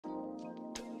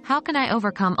How can I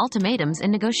overcome ultimatums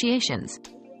in negotiations?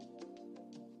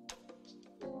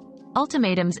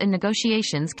 Ultimatums in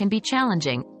negotiations can be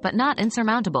challenging, but not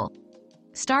insurmountable.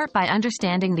 Start by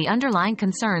understanding the underlying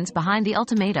concerns behind the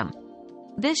ultimatum.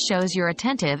 This shows you're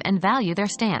attentive and value their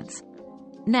stance.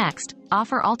 Next,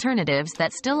 offer alternatives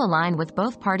that still align with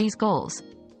both parties' goals.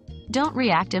 Don't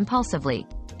react impulsively.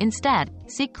 Instead,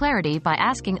 seek clarity by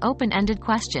asking open-ended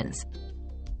questions.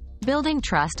 Building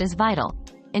trust is vital.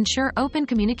 Ensure open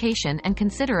communication and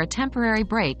consider a temporary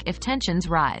break if tensions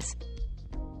rise.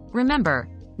 Remember,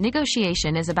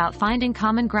 negotiation is about finding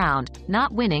common ground,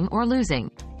 not winning or losing.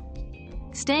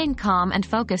 Staying calm and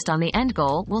focused on the end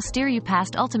goal will steer you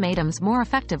past ultimatums more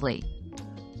effectively.